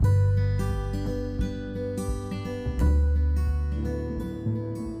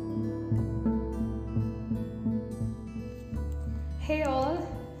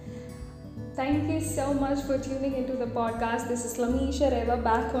so much for tuning into the podcast. This is Lamisha Reva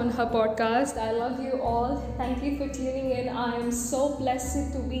back on her podcast. I love you all. Thank you for tuning in. I am so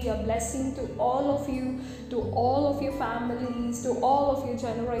blessed to be a blessing to all of you, to all of your families, to all of your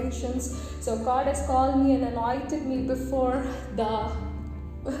generations. So God has called me and anointed me before the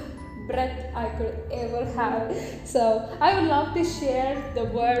breath I could ever have. So I would love to share the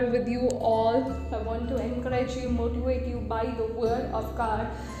word with you all. I want to encourage you, motivate you by the word of God.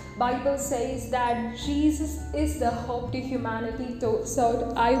 Bible says that Jesus is the hope to humanity too.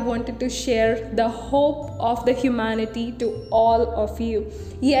 So I wanted to share the hope of the humanity to all of you.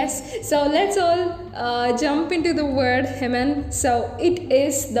 Yes, so let's all jump into the word. Amen. So it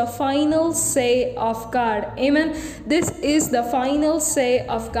is the final say of God. Amen. This is the final say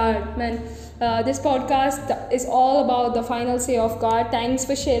of God. Amen. This podcast is all about the final say of God. Thanks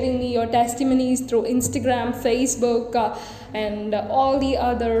for sharing me your testimonies through Instagram, Facebook, and all the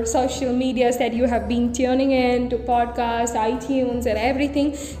other social medias that you have been tuning in to podcast, iTunes, and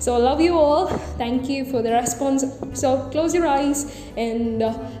everything. So love you all. Thank you for the response. So close your eyes and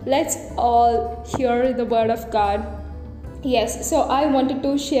let's all hear the word of God. Yes, so I wanted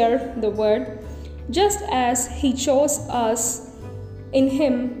to share the word. Just as He chose us in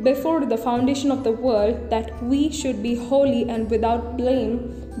Him before the foundation of the world, that we should be holy and without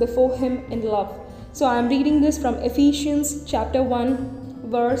blame before Him in love. So I am reading this from Ephesians chapter 1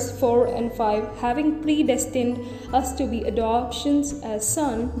 verse 4 and 5. Having predestined us to be adoptions as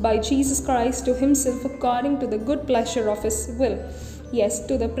sons by Jesus Christ to Himself according to the good pleasure of His will. Yes,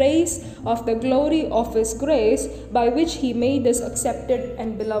 to the praise of the glory of His grace, by which He made us accepted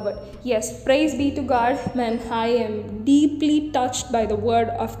and beloved. Yes, praise be to God. Man, I am deeply touched by the word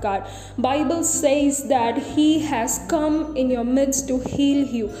of God. Bible says that He has come in your midst to heal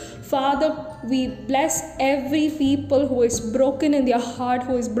you. Father, we bless every people who is broken in their heart,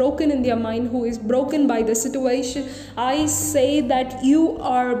 who is broken in their mind, who is broken by the situation. I say that you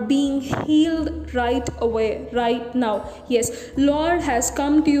are being healed right away, right now. Yes, Lord has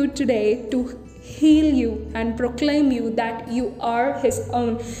come to you today to heal you and proclaim you that you are His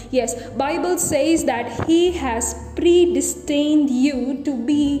own. Yes, Bible says that He has predestined you to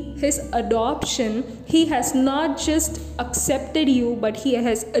be His adoption. He has not just accepted you, but He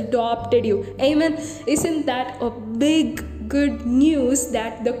has adopted you. Amen. Isn't that a big good news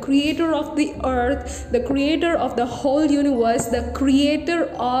that the creator of the earth, the creator of the whole universe, the creator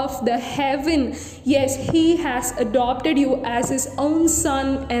of the heaven, yes, He has adopted you as His own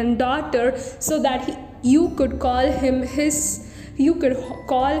son and daughter, so that you could call Him His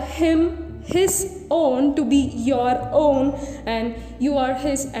own, to be your own, and you are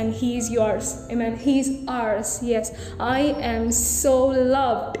His and He is yours. Amen. He is ours. Yes, I am so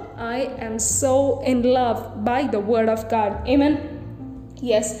loved. I am so in love by the word of God. Amen.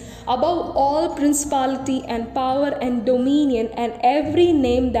 Yes, above all principality and power and dominion and every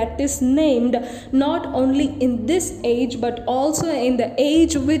name that is named, not only in this age but also in the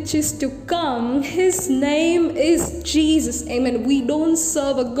age which is to come, His name is Jesus. Amen. We don't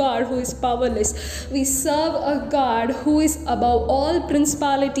serve a God who is powerless. We serve a God who is above all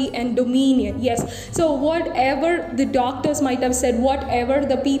principality and dominion. Yes. So whatever the doctors might have said, whatever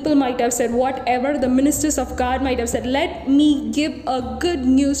the people might have said, whatever the ministers of God might have said, let me give a good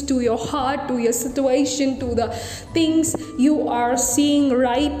news to your heart, to your situation, to the things you are seeing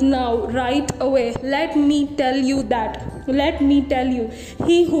right now, right away. Let me tell you that. Let me tell you,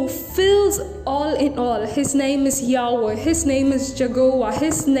 He who fills all in all, His name is Yahweh, His name is Jehovah,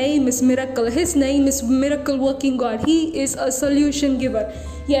 His name is Miracle, His name is Miracle Working God. He is a solution giver.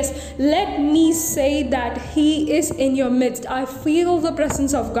 Yes, let me say that He is in your midst. I feel the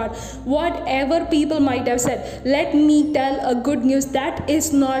presence of God. Whatever people might have said, let me tell a good news that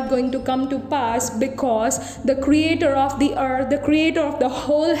is not going to come to pass, because the creator of the earth, the creator of the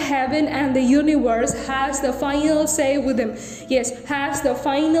whole heaven and the universe has the final say with Him. Yes, has the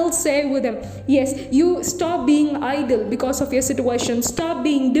final say with Him. Yes, you stop being idle because of your situation. Stop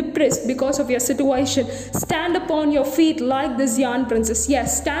being depressed because of your situation. Stand upon your feet like the Zion princess.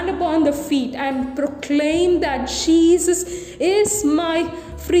 Yes, stand upon the feet and proclaim that Jesus is my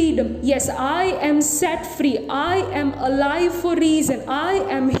freedom. Yes, I am set free. I am alive for a reason. I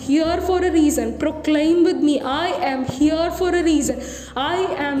am here for a reason. Proclaim with me, I am here for a reason. I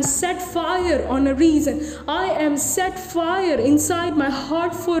am set fire on a reason. I am set fire inside my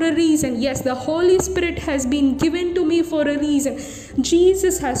heart for a reason. Yes, the Holy Spirit has been given to me for a reason.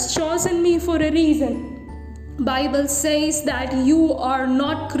 Jesus has chosen me for a reason. Bible says that you are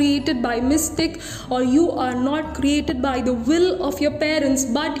not created by mistake, or you are not created by the will of your parents,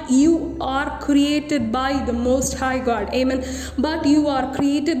 but you are created by the Most High God. Amen. But you are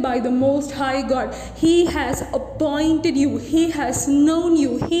created by the Most High God. He has appointed you. He has known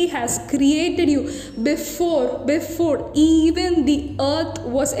you. He has created you before even the earth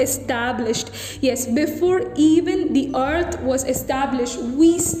was established. Yes, before even the earth was established,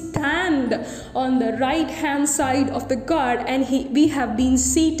 we stand on the right hand side of the God, and we have been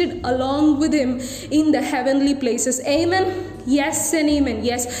seated along with him in the heavenly places. Amen. Yes and amen.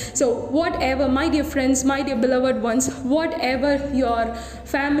 Yes. So whatever, my dear friends, my dear beloved ones, whatever your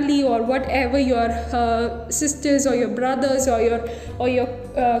family or whatever your sisters or your brothers or your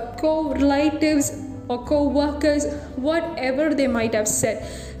co-relatives or co-workers, whatever they might have said,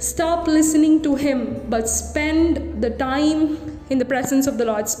 stop listening to him, but spend the time in the presence of the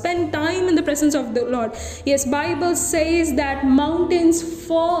Lord. Spend time in the presence of the Lord. Yes, Bible says that mountains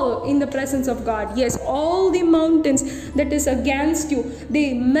fall in the presence of God. Yes, all the mountains that is against you,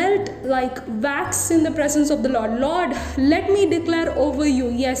 they melt like wax in the presence of the Lord. Lord, let me declare over you.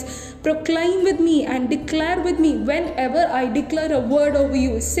 Yes, proclaim with me and declare with me. Whenever I declare a word over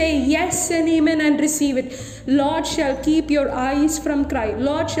you, say yes and amen and receive it. Lord shall keep your eyes from cry.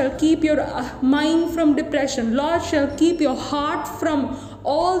 Lord shall keep your mind from depression. Lord shall keep your heart from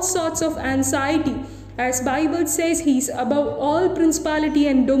all sorts of anxiety. As Bible says, he's above all principality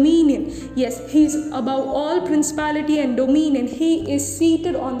and dominion. Yes, he's above all principality and dominion. He is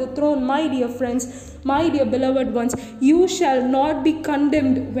seated on the throne. My dear friends, my dear beloved ones, you shall not be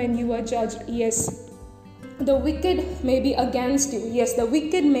condemned when you are judged. Yes, the wicked may be against you. Yes, the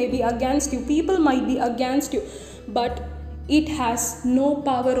wicked may be against you. People might be against you, but it has no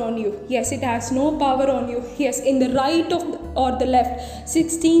power on you. Yes, it has no power on you. Yes, in the right or the left,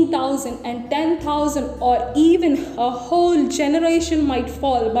 16,000 and 10,000 or even a whole generation might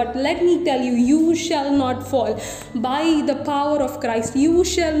fall. But let me tell you, you shall not fall. By the power of Christ, you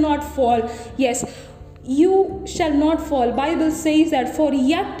shall not fall. Yes, you shall not fall. Bible says that for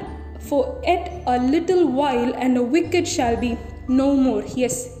yet a little while, and the wicked shall be no more.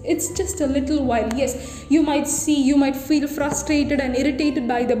 Yes, it's just a little while. Yes, you might feel frustrated and irritated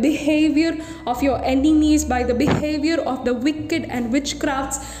by the behavior of your enemies, by the behavior of the wicked and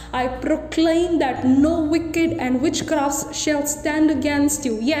witchcrafts. I proclaim that no wicked and witchcrafts shall stand against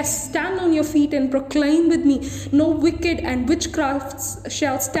you. Yes, stand on your feet and proclaim with me. No wicked and witchcrafts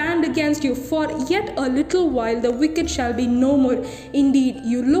shall stand against you. For yet a little while the wicked shall be no more. Indeed,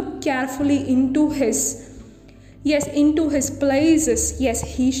 you look carefully into his places. Yes,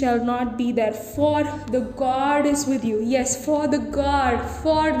 he shall not be there. For the God is with you. Yes, for the God.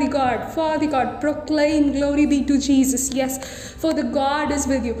 Proclaim glory be to Jesus. Yes, for the God is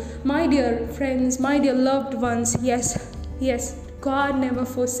with you. My dear friends, my dear loved ones, yes. God never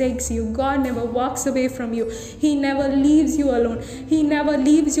forsakes you. God never walks away from you. He never leaves you alone.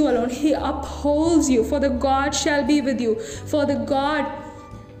 He upholds you. For the God shall be with you. For the God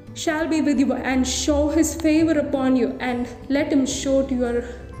shall be with you and show his favor upon you, and let him show to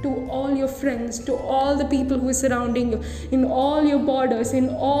all your friends, to all the people who are surrounding you, in all your borders, in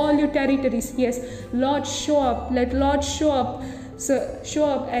all your territories. Yes, Lord, show up. Let Lord show up. So show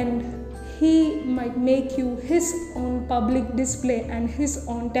up, and he might make you his own public display and his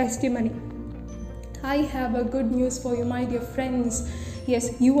own testimony. I have a good news for you, my dear friends.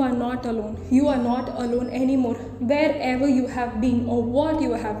 Yes, you are not alone. You are not alone anymore. Wherever you have been or what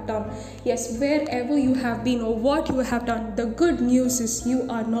you have done. Yes, wherever you have been or what you have done. The good news is you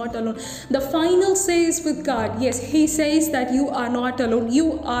are not alone. The final say is with God. Yes, he says that you are not alone.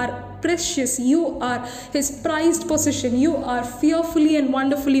 You are precious. You are his prized possession. You are fearfully and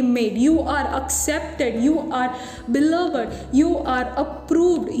wonderfully made. You are accepted. You are beloved. You are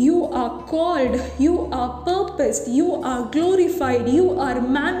approved. You are called. You are purposed. You are glorified. You are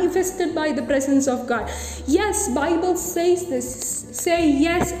manifested by the presence of God. Yes, Bible says this. Say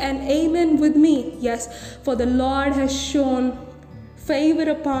yes and amen with me. Yes, for the Lord has shown favor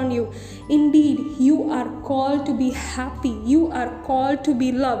upon you. Indeed, you are called to be happy. You are called to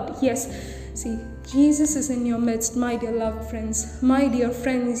be loved. Yes, see, Jesus is in your midst, my dear loved friends. My dear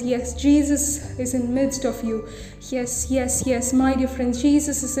friends, yes, Jesus is in midst of you. Yes, my dear friends,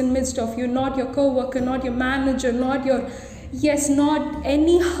 Jesus is in midst of you. Not your co-worker, not your manager, not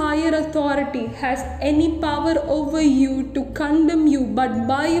any higher authority has any power over you to condemn you. But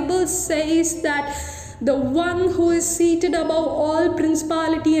Bible says that the one who is seated above all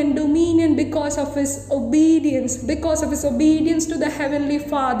principality and dominion because of his obedience to the Heavenly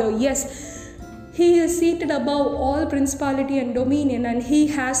Father. Yes, he is seated above all principality and dominion, and he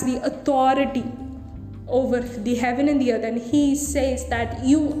has the authority over the heaven and the earth, and he says that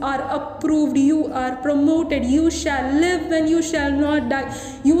you are approved, you are promoted, you shall live and you shall not die,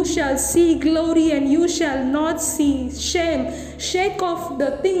 you shall see glory and you shall not see shame. Shake off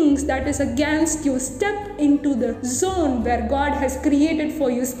the things that is against you. Step into the zone where God has created for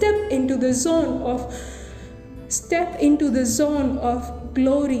you. Step into the zone of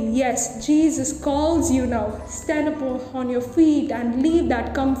glory. Yes, Jesus calls you now. Stand up on your feet and leave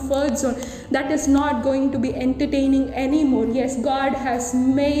that comfort zone that is not going to be entertaining anymore. Yes, God has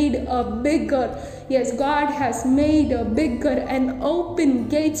made a bigger and open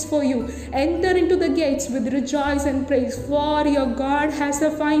gates for you. Enter into the gates with rejoice and praise, for your God has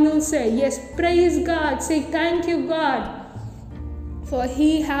the final say. Yes, praise God. Say thank you, God. For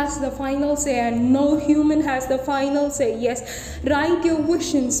he has the final say and no human has the final say. Yes, write your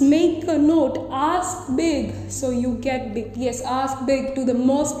visions, make a note, ask big so you get big. Yes, ask big to the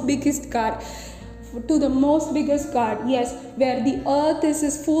most biggest God. Yes, where the earth is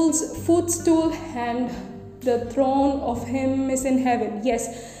his footstool and the throne of him is in heaven.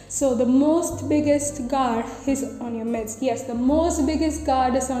 Yes, so the most biggest God is on your midst. Yes, the most biggest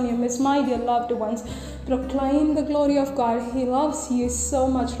God is on your midst, my dear loved ones. Proclaim the glory of God. He loves you so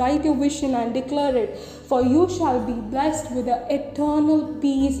much. Write your vision and declare it, for you shall be blessed with the eternal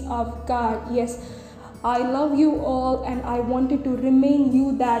peace of God. Yes, I love you all, and I wanted to remind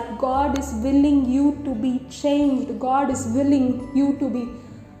you that God is willing you to be changed. God is willing you to be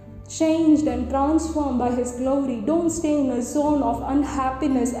changed and transformed by his glory. Don't stay in a zone of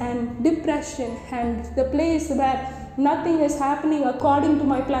unhappiness and depression and the place where nothing is happening according to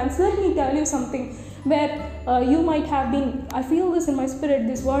my plans. Let me tell you something where you might have been, I feel this in my spirit,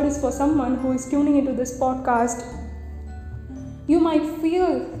 this word is for someone who is tuning into this podcast. You might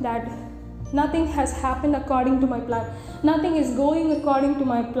feel that nothing has happened according to my plan. Nothing is going according to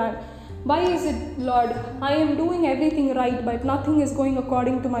my plan. Why is it, Lord? I am doing everything right, but nothing is going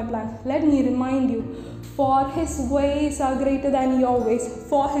according to my plan. Let me remind you, for his ways are greater than your ways.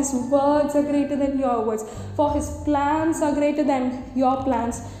 For his words are greater than your words. For his plans are greater than your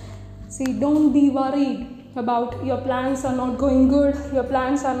plans. See, don't be worried about your plans are not going good, your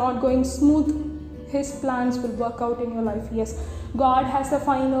plans are not going smooth. His plans will work out in your life. Yes, God has the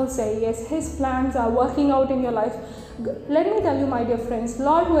final say. Yes, his plans are working out in your life. Let me tell you, my dear friends,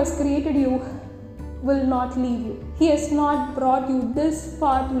 Lord who has created you will not leave you. He has not brought you this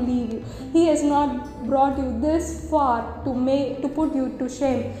far to leave you. He has not brought you this far to put you to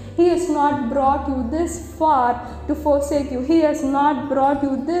shame. He has not brought you this far to forsake you. He has not brought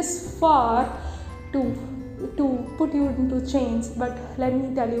you this far to put you into chains. But let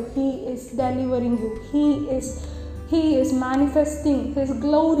me tell you, he is delivering you. He is manifesting his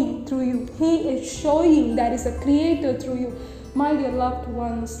glory through you. He is showing there is a creator through you. My dear loved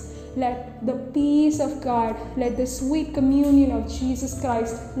ones, let the peace of God, let the sweet communion of Jesus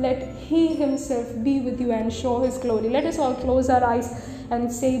Christ, let he himself be with you and show his glory. Let us all close our eyes and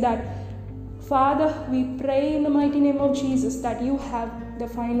say that, Father, we pray in the mighty name of Jesus that you have the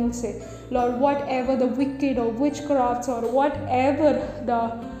final say. Lord, whatever the wicked or witchcrafts or whatever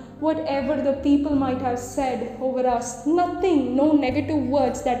the people might have said over us, nothing, no negative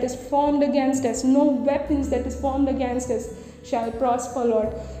words that is formed against us, no weapons that is formed against us shall prosper,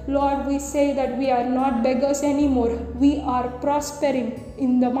 Lord. Lord, we say that we are not beggars anymore. We are prospering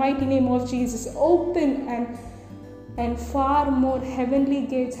in the mighty name of Jesus. Open and far more heavenly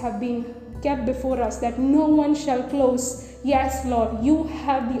gates have been kept before us that no one shall close. Yes, Lord, you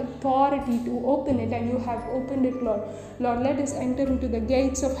have the authority to open it, and you have opened it, Lord. Lord, let us enter into the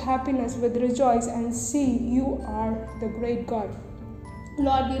gates of happiness with rejoice and see you are the great God.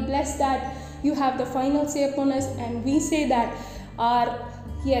 Lord, we bless that you have the final say upon us, and we say that our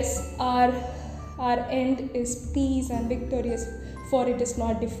end is peace and victorious, for it is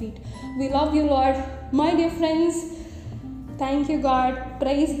not defeat. We love you, Lord. My dear friends, thank you, God.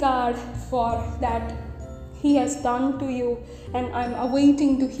 Praise God for that he has done to you, and I'm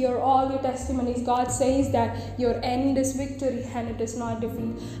awaiting to hear all your testimonies. God says that your end is victory and it is not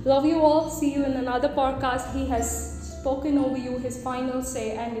defeat. Love you all. See you in another podcast. He has spoken over you his final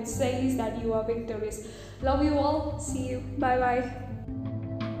say, and it says that you are victorious. Love you all. See you. Bye bye.